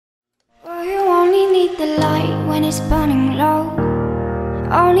the light when it's burning low.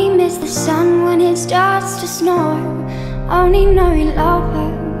 Only miss the sun when it starts to snow. Only know you love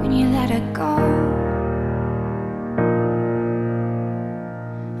her when you let her go.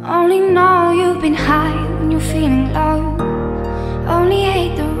 Only know you've been high when you're feeling low. Only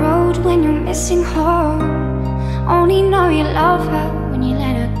hate the road when you're missing home. Only know you love her when you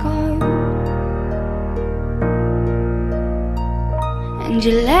let her go. And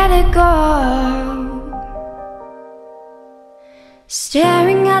you let her go.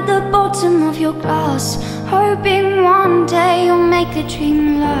 Staring at the bottom of your glass, hoping one day you'll make the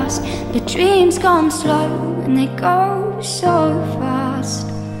dream last. The dreams come slow and they go so fast.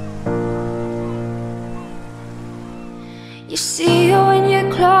 You see her when you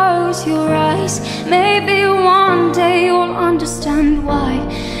close your eyes. Maybe one day you'll understand why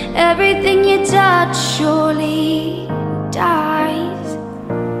everything you touch surely dies.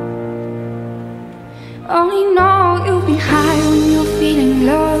 Only know you've been high when you're feeling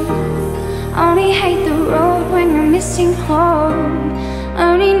low. Only hate the road when you're missing home.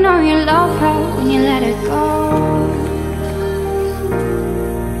 Only know you love her when you let her go.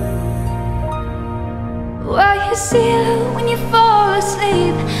 Well, you see her when you fall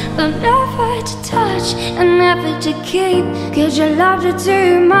asleep, but never to touch and never to keep. 'Cause you loved her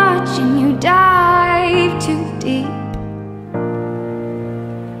too much and you dive too deep.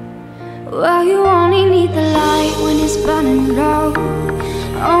 Well, you only need the light when it's burning low.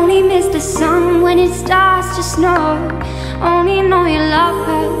 Only miss the sun when it starts to snow. Only know you love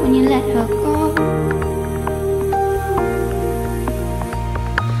her when you let her go.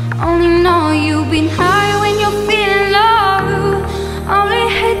 Only know you've been high when you're feeling low. Only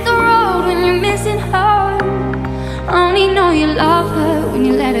hate the road when you're missing home. Only know you love her when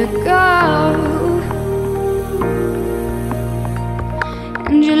you let her go.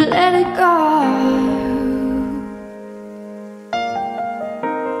 And you let it go.